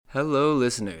Hello,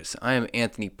 listeners. I am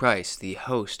Anthony Price, the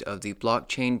host of the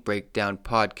Blockchain Breakdown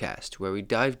podcast, where we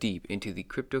dive deep into the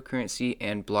cryptocurrency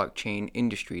and blockchain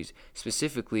industries,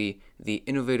 specifically the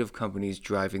innovative companies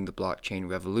driving the blockchain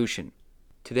revolution.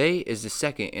 Today is the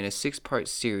second in a six-part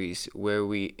series where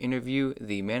we interview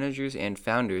the managers and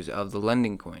founders of the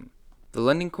Lending Coin. The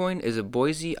Lending Coin is a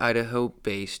Boise,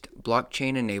 Idaho-based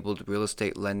blockchain-enabled real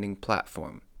estate lending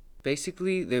platform.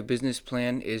 Basically, their business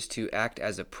plan is to act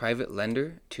as a private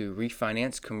lender to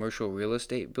refinance commercial real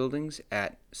estate buildings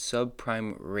at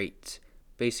subprime rates,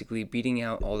 basically beating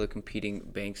out all the competing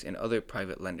banks and other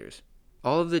private lenders.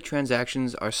 All of the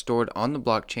transactions are stored on the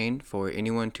blockchain for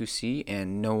anyone to see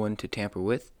and no one to tamper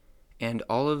with, and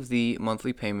all of the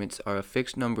monthly payments are a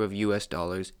fixed number of US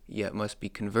dollars, yet must be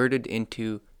converted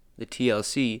into the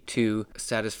TLC to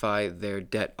satisfy their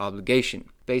debt obligation.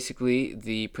 Basically,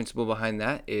 the principle behind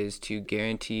that is to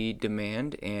guarantee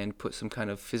demand and put some kind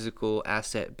of physical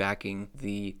asset backing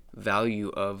the value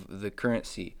of the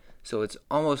currency. So it's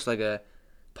almost like a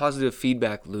positive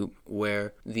feedback loop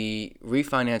where the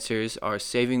refinancers are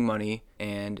saving money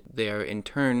and they're in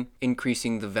turn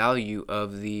increasing the value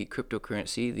of the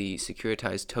cryptocurrency, the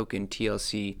securitized token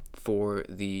TLC, for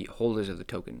the holders of the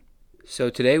token. So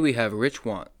today we have Rich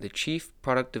Want, the chief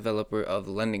product developer of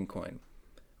the Lending Coin.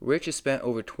 Rich has spent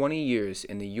over 20 years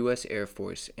in the U.S. Air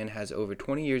Force and has over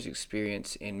 20 years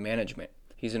experience in management.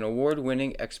 He's an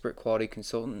award-winning expert quality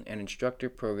consultant and instructor,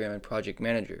 program and project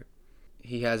manager.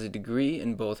 He has a degree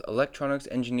in both electronics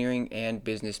engineering and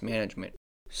business management.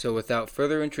 So without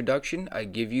further introduction, I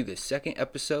give you the second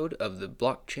episode of the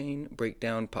Blockchain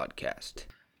Breakdown podcast.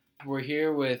 We're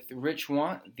here with Rich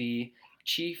Want, the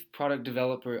chief product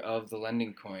developer of the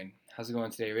Lending Coin. How's it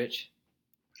going today, Rich?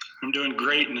 I'm doing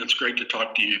great, and it's great to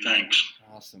talk to you. Thanks.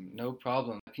 Awesome. No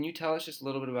problem. Can you tell us just a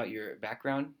little bit about your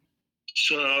background?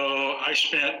 So I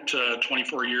spent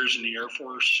 24 years in the Air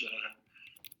Force.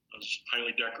 I was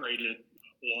highly decorated,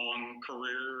 long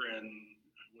career, and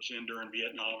was in during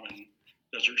Vietnam and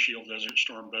Desert Shield, Desert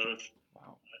Storm both.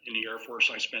 Wow. In the Air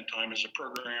Force, I spent time as a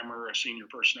programmer, a senior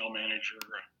personnel manager,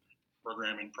 a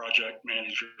program and project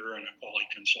manager, and a quality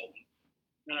consultant.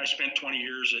 And I spent 20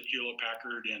 years at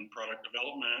Hewlett-Packard in product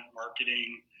development,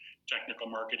 marketing, technical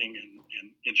marketing,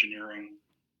 and engineering.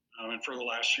 And for the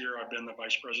last year, I've been the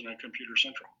vice president of Computer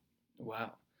Central.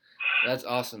 Wow. That's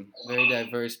awesome. Very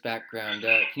diverse background.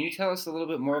 Can you tell us a little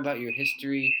bit more about your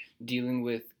history dealing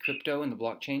with crypto and the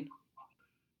blockchain?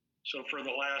 So for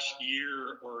the last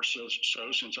year or so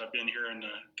since I've been here in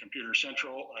the Computer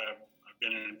Central, I've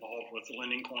been involved with the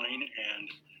Lending Coin, and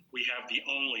we have the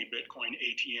only Bitcoin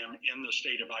ATM in the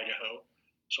state of Idaho.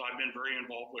 So I've been very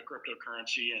involved with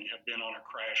cryptocurrency and have been on a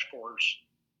crash course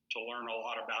to learn a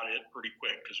lot about it pretty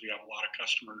quick because we have a lot of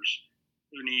customers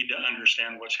who need to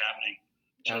understand what's happening.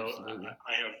 So Absolutely.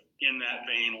 I have, in that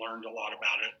vein, learned a lot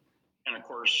about it. And of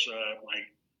course,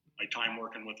 my time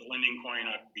working with the Lending Coin,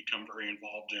 I've become very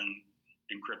involved in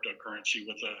cryptocurrency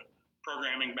with a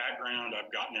programming background.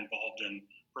 I've gotten involved in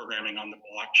programming on the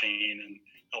blockchain and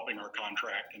helping our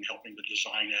contract and helping to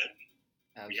design it.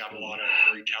 Absolutely. We have a lot of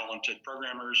very talented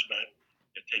programmers, but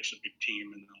it takes a big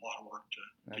team and a lot of work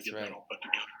to get that all put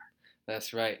together.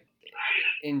 That's right.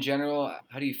 In general,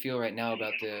 how do you feel right now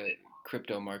about the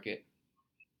crypto market?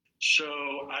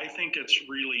 So I think it's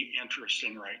really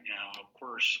interesting right now. Of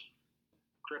course,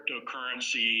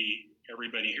 cryptocurrency,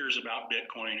 everybody hears about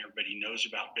Bitcoin, everybody knows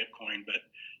about Bitcoin, but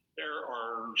there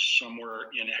are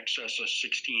somewhere in excess of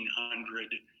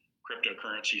 1,600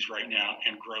 cryptocurrencies right now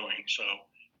and growing. So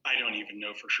I don't even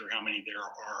know for sure how many there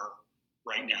are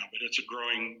right now, but it's a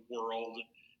growing world,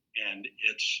 and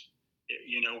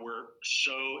we're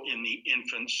so in the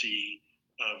infancy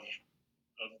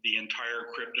of the entire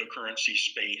cryptocurrency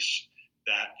space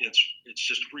that it's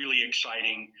just really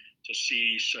exciting to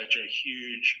see such a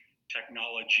huge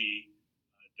technology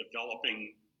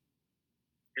developing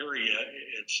area.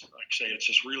 It's like I say, it's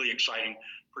just really exciting,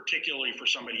 particularly for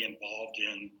somebody involved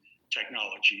in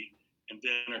technology. And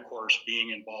then, of course,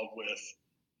 being involved with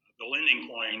the Lending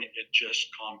Coin, it just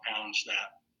compounds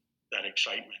that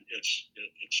excitement.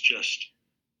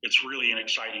 It's really an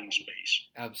exciting space.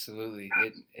 Absolutely.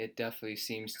 It definitely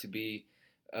seems to be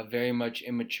a very much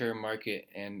immature market,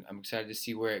 and I'm excited to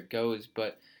see where it goes.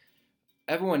 But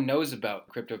everyone knows about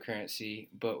cryptocurrency,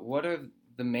 but what are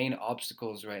the main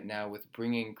obstacles right now with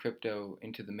bringing crypto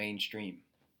into the mainstream?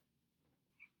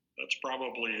 That's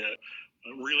probably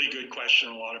a really good question.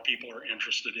 A lot of people are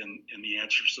interested in the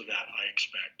answers to that, I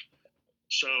expect.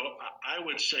 So I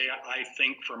would say, I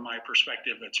think from my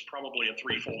perspective, it's probably a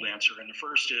threefold answer. And the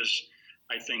first is,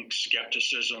 I think,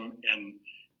 skepticism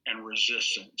and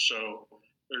resistance. So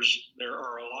there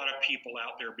are a lot of people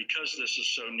out there because this is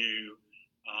so new.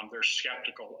 They're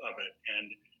skeptical of it,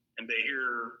 and they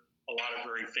hear a lot of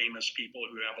very famous people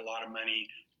who have a lot of money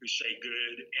who say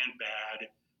good and bad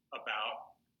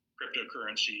about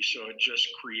cryptocurrency. So it just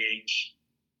creates,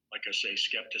 like I say,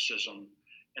 skepticism.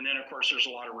 And then, of course, there's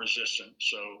a lot of resistance.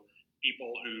 So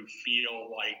people who feel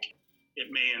like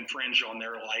it may infringe on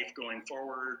their life going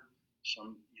forward,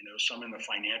 some in the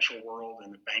financial world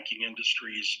and the banking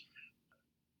industries.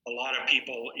 A lot of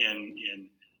people in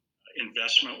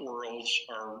investment worlds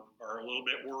are a little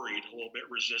bit worried, a little bit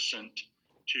resistant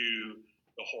to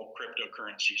the whole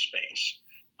cryptocurrency space.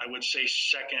 I would say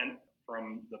second,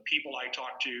 from the people I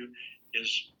talk to,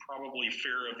 is probably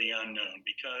fear of the unknown,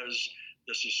 because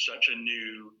this is such a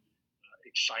new,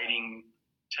 exciting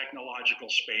technological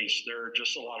space. There are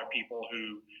just a lot of people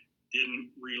who didn't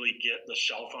really get the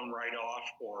cell phone right off,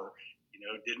 or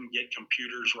didn't get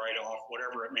computers right off,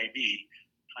 whatever it may be.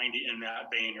 Kind of in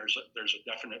that vein, there's a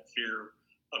definite fear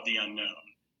of the unknown.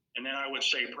 And then I would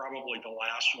say probably the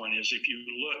last one is, if you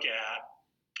look at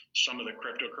some of the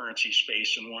cryptocurrency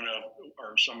space and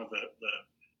some of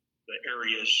the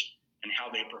areas and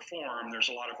how they perform, there's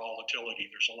a lot of volatility.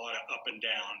 There's a lot of up and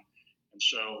down. And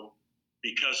so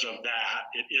because of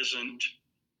that, it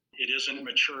isn't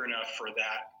mature enough for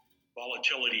that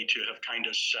volatility to have kind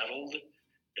of settled.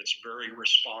 It's very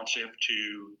responsive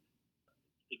to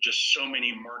just so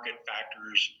many market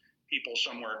factors. People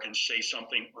somewhere can say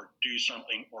something or do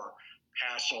something or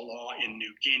pass a law in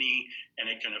New Guinea, and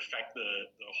it can affect the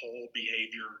whole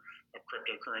behavior of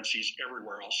cryptocurrencies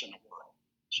everywhere else in the world.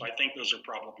 So I think those are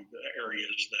probably the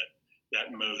areas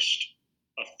that most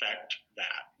affect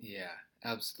that. Yeah,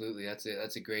 absolutely.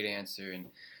 That's a great answer. And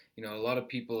a lot of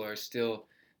people are still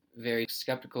very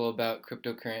skeptical about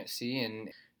cryptocurrency, and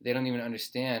they don't even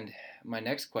understand my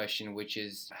next question, which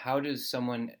is, how does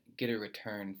someone get a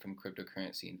return from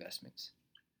cryptocurrency investments?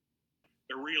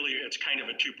 It's kind of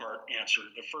a two-part answer.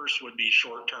 The first would be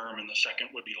short-term, and the second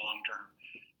would be long-term.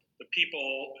 The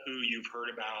people who you've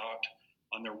heard about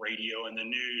on the radio and the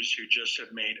news who just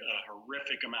have made a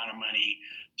horrific amount of money,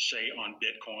 say on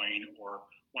Bitcoin or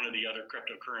one of the other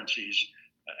cryptocurrencies,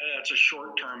 that's a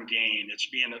short-term gain. It's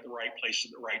being at the right place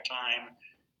at the right time.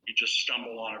 You just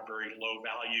stumble on a very low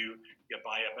value, you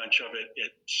buy a bunch of it,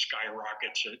 it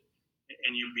skyrockets it,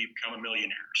 and you become a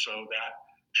millionaire. So that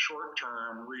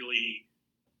short-term, really,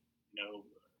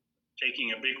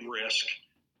 taking a big risk,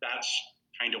 that's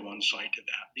kind of one side to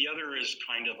that. The other is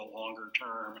kind of the longer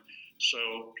term.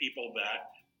 So people that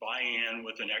buy in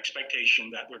with an expectation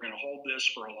that they're going to hold this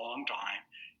for a long time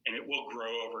and it will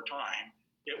grow over time.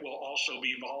 It will also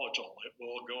be volatile. It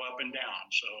will go up and down.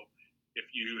 So if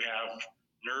you have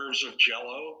nerves of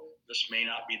jello, this may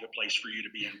not be the place for you to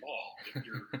be involved. If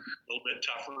you're a little bit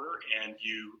tougher and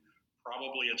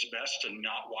it's best to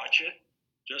not watch it,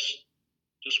 just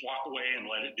walk away and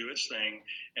let it do its thing.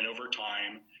 And over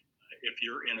time, if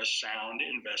you're in a sound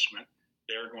investment,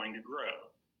 they're going to grow.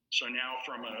 So now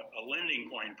from a lending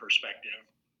coin perspective,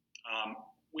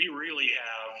 we really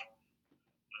have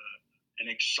an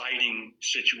exciting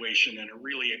situation and a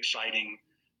really exciting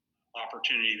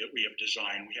opportunity that we have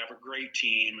designed. We have a great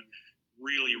team.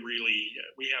 Really,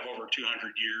 we have over 200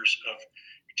 years of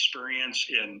experience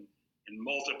in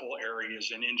multiple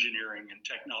areas in engineering and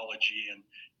technology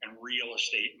and real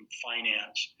estate and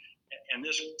finance. And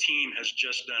this team has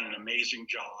just done an amazing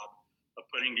job of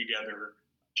putting together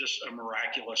just a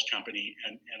miraculous company.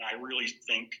 And I really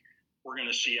think we're going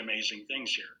to see amazing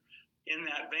things here. In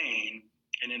that vein,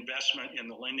 an investment in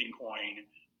the lending coin,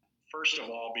 first of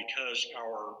all, because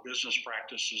our business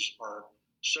practices are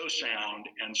so sound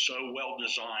and so well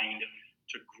designed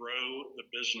to grow the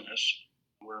business,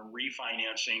 we're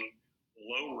refinancing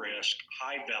low risk,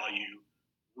 high value,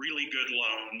 really good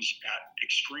loans at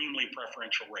extremely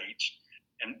preferential rates.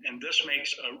 And this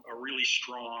makes a really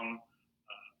strong,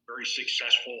 very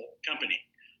successful company.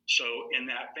 So in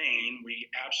that vein, we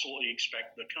absolutely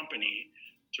expect the company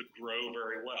to grow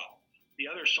very well. The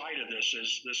other side of this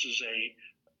is a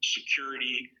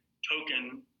security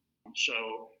token.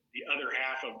 So the other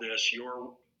half of this,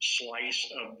 your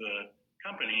slice of the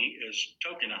company, is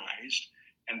tokenized,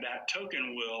 and that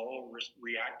token will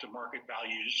react to market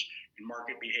values and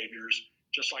market behaviors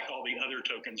just like all the other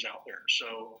tokens out there.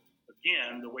 So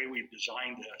again, the way we've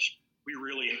designed this, we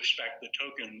really expect the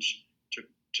tokens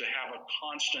to have a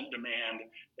constant demand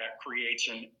that creates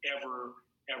an ever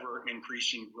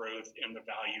increasing growth in the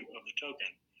value of the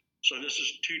token. So this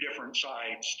is two different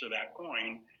sides to that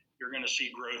coin. You're going to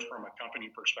see growth from a company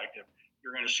perspective.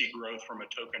 You're going to see growth from a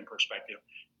token perspective.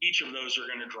 Each of those are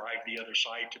going to drive the other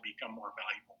side to become more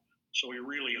valuable. So we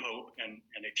really hope and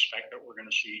expect that we're going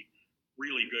to see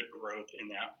really good growth in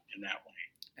that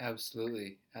way.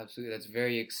 Absolutely. Absolutely. That's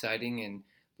very exciting. And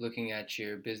looking at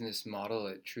your business model,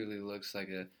 it truly looks like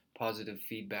a positive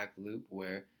feedback loop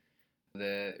where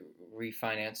the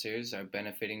refinancers are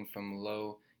benefiting from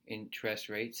low interest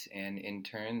rates, and in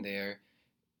turn, they're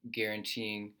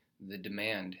guaranteeing the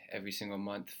demand every single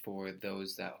month for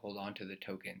those that hold on to the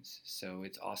tokens. So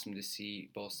it's awesome to see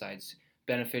both sides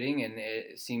benefiting, and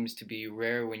it seems to be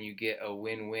rare when you get a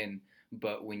win-win.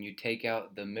 But when you take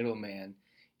out the middleman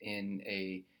in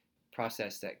a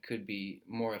process that could be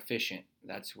more efficient,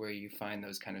 that's where you find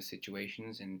those kind of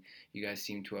situations, and you guys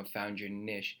seem to have found your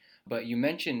niche. But you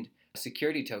mentioned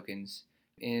security tokens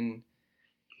in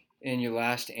your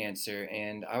last answer,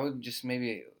 and I would just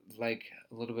maybe like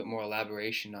a little bit more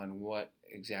elaboration on what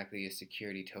exactly a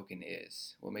security token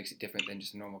is. What makes it different than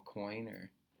just a normal coin, or?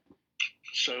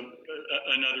 So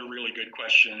another really good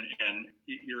question, and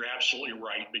you're absolutely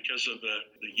right. Because of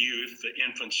the youth, the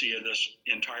infancy of this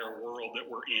entire world that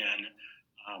we're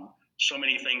in, so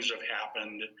many things have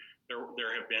happened.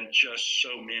 There have been just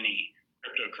so many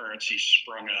cryptocurrencies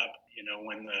sprung up.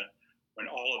 When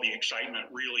all of the excitement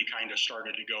really kind of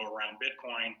started to go around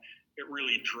Bitcoin, it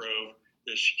really drove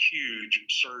this huge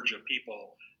surge of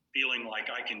people feeling like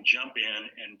I can jump in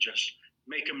and just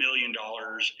make $1 million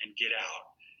and get out.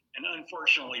 And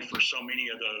unfortunately, for so many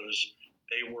of those,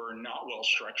 they were not well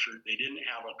structured. They didn't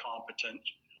have a competent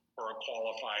or a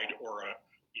qualified or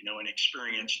an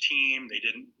experienced team. They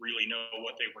didn't really know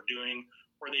what they were doing,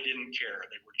 or they didn't care.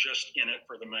 They were just in it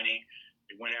for the money.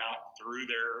 They went out through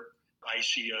their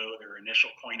ICO, their initial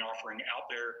coin offering out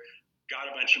there, got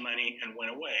a bunch of money, and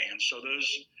went away. And so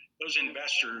those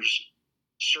investors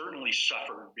certainly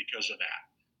suffered because of that.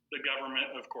 The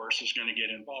government, of course, is going to get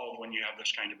involved when you have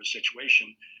this kind of a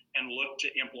situation and look to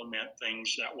implement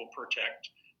things that will protect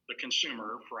the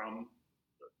consumer from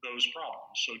those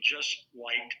problems. So just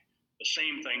like the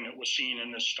same thing that was seen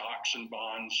in the stocks and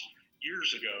bonds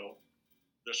years ago,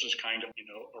 this is kind of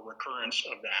a recurrence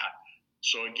of that.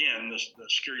 So again, the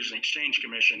Securities and Exchange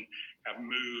Commission have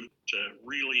moved to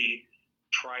really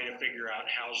try to figure out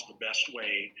how's the best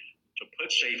way to put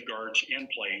safeguards in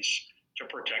place to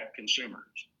protect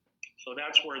consumers. So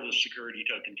that's where the security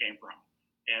token came from.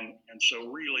 And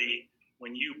so really,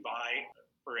 when you buy,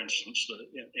 for instance,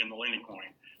 in the lending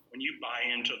coin, when you buy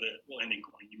into the lending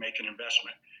coin, you make an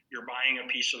investment, you're buying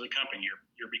a piece of the company,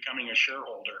 you're becoming a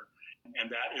shareholder, and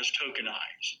that is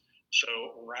tokenized.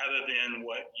 So rather than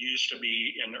what used to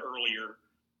be in the earlier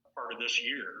part of this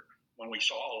year, when we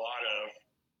saw a lot of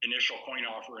initial coin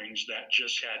offerings that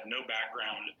just had no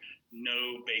background,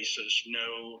 no basis,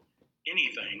 no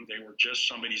anything, they were just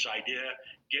somebody's idea,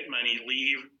 get money,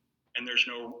 leave, and there's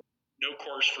no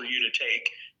course for you to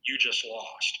take, you just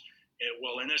lost.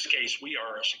 Well, in this case, we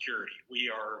are a security.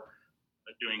 We are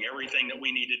doing everything that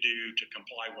we need to do to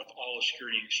comply with all the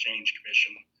Security and Exchange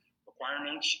Commission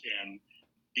requirements and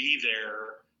be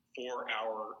there for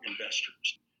our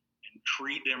investors and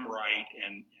treat them right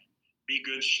and be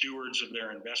good stewards of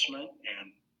their investment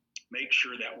and make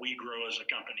sure that we grow as a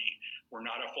company. We're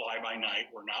not a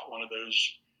fly-by-night. We're not one of those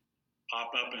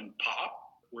pop up and pop.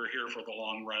 We're here for the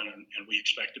long run, and we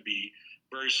expect to be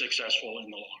very successful in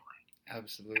the long run.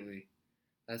 Absolutely.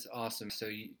 That's awesome. So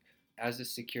as a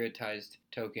securitized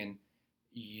token,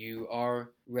 you are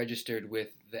registered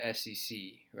with the SEC,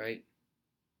 right?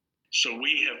 So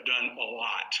we have done a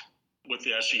lot with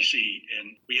the SEC,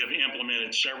 and we have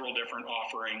implemented several different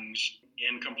offerings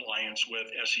in compliance with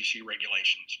SEC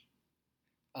regulations.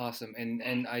 Awesome.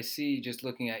 And I see, just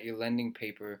looking at your lending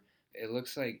paper, it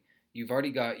looks like you've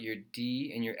already got your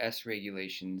D and your S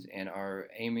regulations and are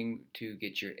aiming to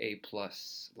get your A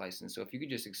plus license. So if you could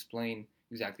just explain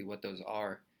exactly what those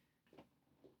are.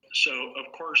 So,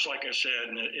 of course, like I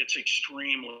said, it's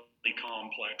extremely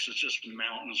complex. It's just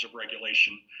mountains of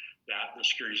regulation that the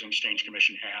Securities and Exchange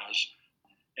Commission has.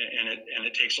 And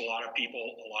it takes a lot of people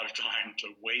a lot of time to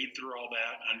wade through all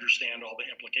that, understand all the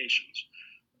implications.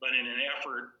 But in an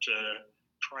effort to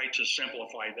try to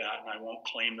simplify that, and I won't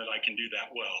claim that I can do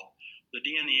that well, the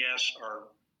D and the S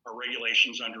are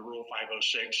regulations under Rule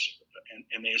 506,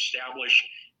 and they establish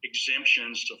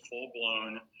exemptions to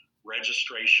full-blown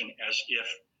registration as if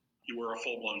you were a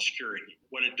full-blown security.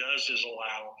 What it does is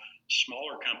allow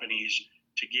smaller companies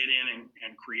to get in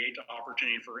and create the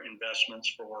opportunity for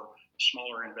investments for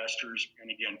smaller investors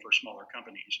and, again, for smaller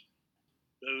companies.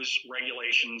 Those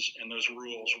regulations and those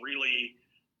rules really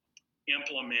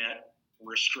implement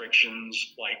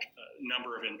restrictions like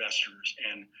number of investors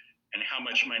and how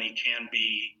much money can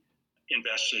be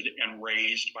invested and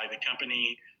raised by the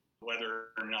company, whether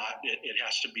or not it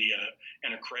has to be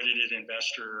an accredited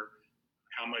investor,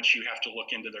 how much you have to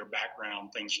look into their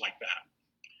background, things like that.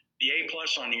 The A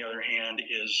plus, on the other hand,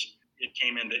 it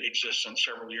came into existence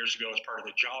several years ago as part of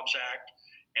the Jobs Act,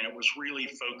 and it was really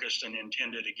focused and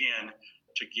intended, again,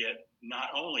 to get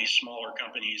not only smaller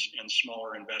companies and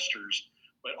smaller investors,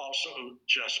 but also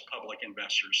just public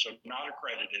investors. So not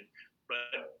accredited,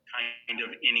 but kind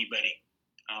of anybody,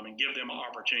 and give them an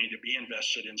opportunity to be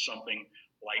invested in something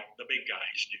like the big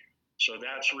guys do. So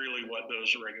that's really what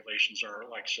those regulations are.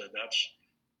 Like I said, that's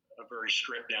a very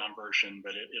stripped down version,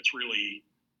 but it's really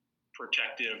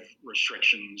protective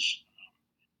restrictions,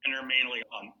 and they're mainly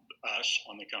on us,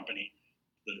 on the company.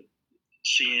 The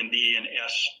C and D and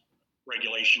S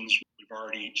regulations, we've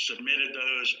already submitted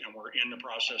those, and we're in the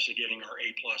process of getting our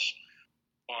A plus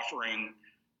offering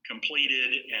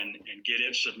completed and get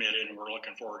it submitted, and we're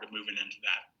looking forward to moving into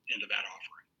that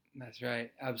offering. That's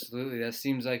right. Absolutely. That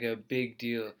seems like a big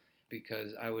deal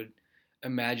because I would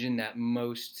imagine that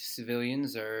most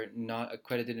civilians are not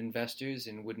accredited investors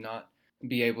and would not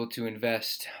be able to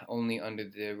invest only under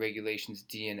the regulations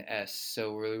D and S.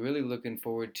 So we're really looking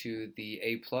forward to the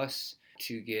A plus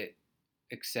to get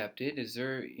accepted. Is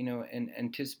there, an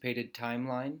anticipated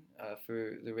timeline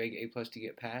for the Reg A plus to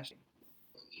get passed?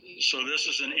 So this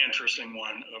is an interesting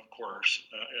one, of course.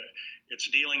 It's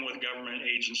dealing with government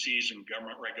agencies and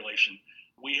government regulation.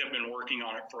 We have been working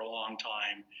on it for a long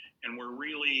time, and we're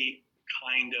really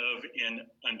kind of in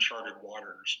uncharted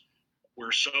waters.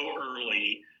 We're so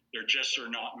early, there just are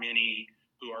not many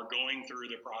who are going through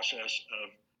the process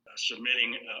of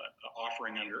submitting an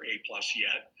offering under A plus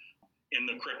yet in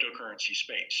the cryptocurrency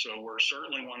space. So we're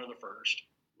certainly one of the first.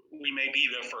 We may be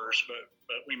the first, but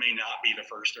we may not be the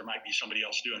first. There might be somebody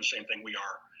else doing the same thing we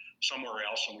are somewhere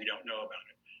else, and we don't know about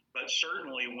it. But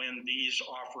certainly when these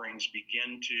offerings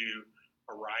begin to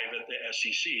arrive at the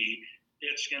SEC,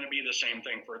 it's going to be the same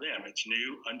thing for them. It's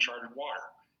new, uncharted water.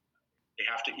 They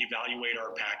have to evaluate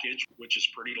our package, which is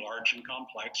pretty large and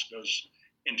complex, goes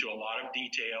into a lot of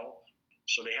detail.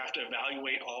 So they have to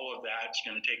evaluate all of that. It's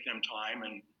going to take them time,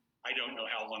 and I don't know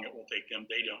how long it will take them.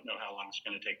 They don't know how long it's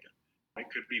going to take them. It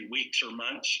could be weeks or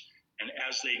months, and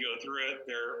as they go through it,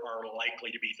 there are likely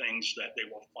to be things that they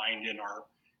will find in our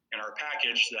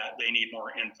package that they need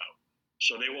more info.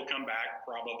 So they will come back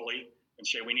probably and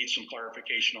say, we need some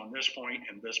clarification on this point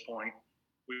and this point.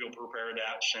 We will prepare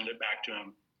that, send it back to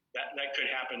them. That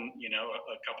could happen,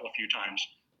 a couple of few times.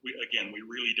 We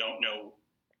really don't know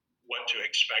what to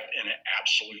expect in an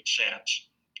absolute sense,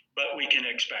 but we can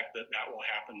expect that will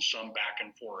happen some back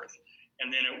and forth, and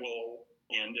then it will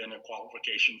end in a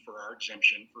qualification for our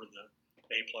exemption for the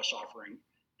A plus offering,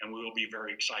 and we will be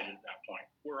very excited at that point.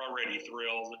 We're already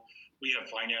thrilled. We have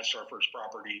financed our first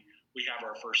property. We have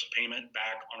our first payment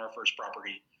back on our first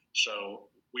property. So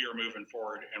we are moving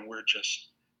forward, and we're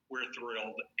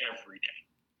thrilled every day.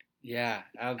 Yeah,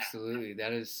 absolutely.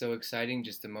 That is so exciting.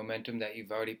 Just the momentum that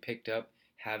you've already picked up,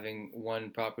 having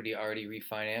one property already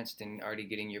refinanced and already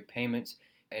getting your payments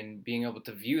and being able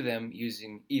to view them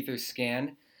using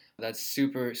Etherscan. That's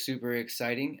super, super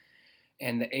exciting.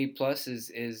 And the A plus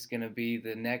is going to be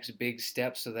the next big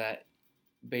step so that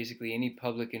basically any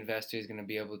public investor is going to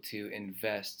be able to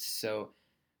invest. So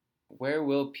where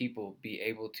will people be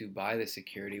able to buy the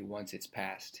security once it's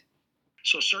passed?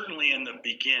 So certainly in the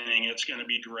beginning, it's going to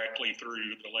be directly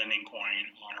through the lending coin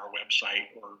on our website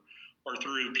or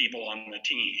through people on the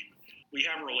team. We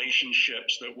have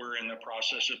relationships that we're in the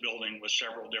process of building with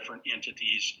several different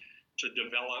entities to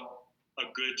develop a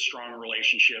good, strong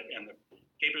relationship and the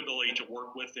capability to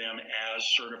work with them as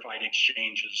certified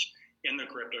exchanges in the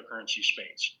cryptocurrency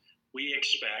space. We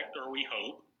expect, or we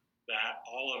hope, that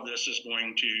all of this is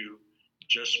going to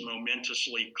just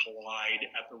momentously collide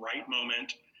at the right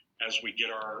moment. As we get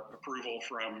our approval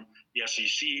from the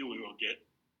SEC, we will get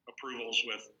approvals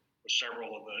with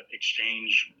several of the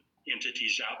exchange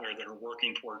entities out there that are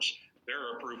working towards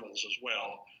their approvals as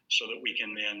well, so that we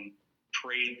can then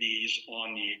trade these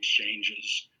on the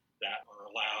exchanges that are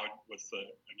allowed with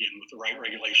the right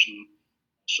regulation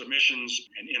submissions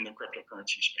and in the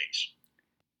cryptocurrency space.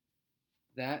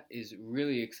 That is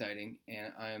really exciting,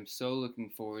 and I am so looking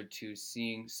forward to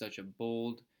seeing such a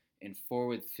bold and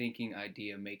forward-thinking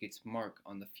idea make its mark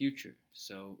on the future.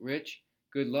 So, Rich,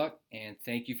 good luck, and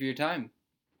thank you for your time.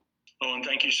 Oh, and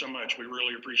thank you so much. We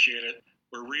really appreciate it.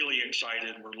 We're really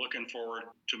excited. We're looking forward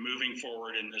to moving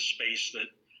forward in this space that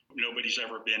nobody's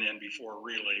ever been in before,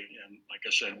 really. And like I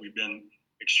said, we've been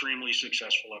extremely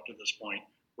successful up to this point.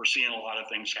 We're seeing a lot of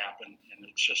things happen, and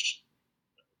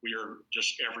we are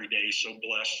just every day so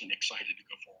blessed and excited to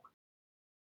go forward.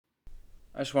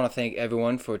 I just want to thank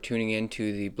everyone for tuning in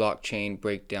to the Blockchain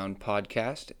Breakdown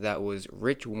podcast. That was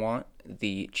Rich Want,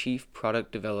 the Chief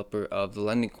Product Developer of the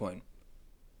Lending Coin.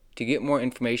 To get more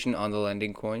information on the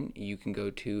Lending Coin, you can go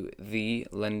to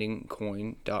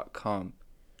thelendingcoin.com.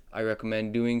 I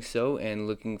recommend doing so and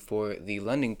looking for the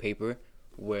lending paper,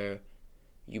 where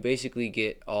you basically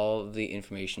get all the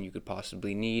information you could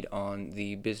possibly need on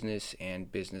the business and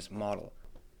business model.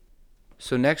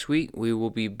 So next week we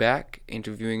will be back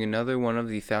interviewing another one of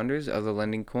the founders of the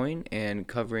Lending Coin and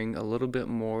covering a little bit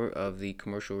more of the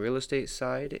commercial real estate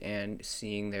side and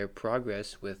seeing their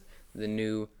progress with the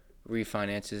new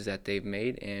refinances that they've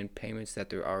made and payments that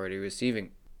they're already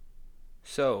receiving.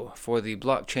 So, for the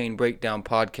Blockchain Breakdown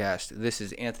podcast, this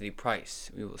is Anthony Price.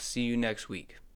 We will see you next week.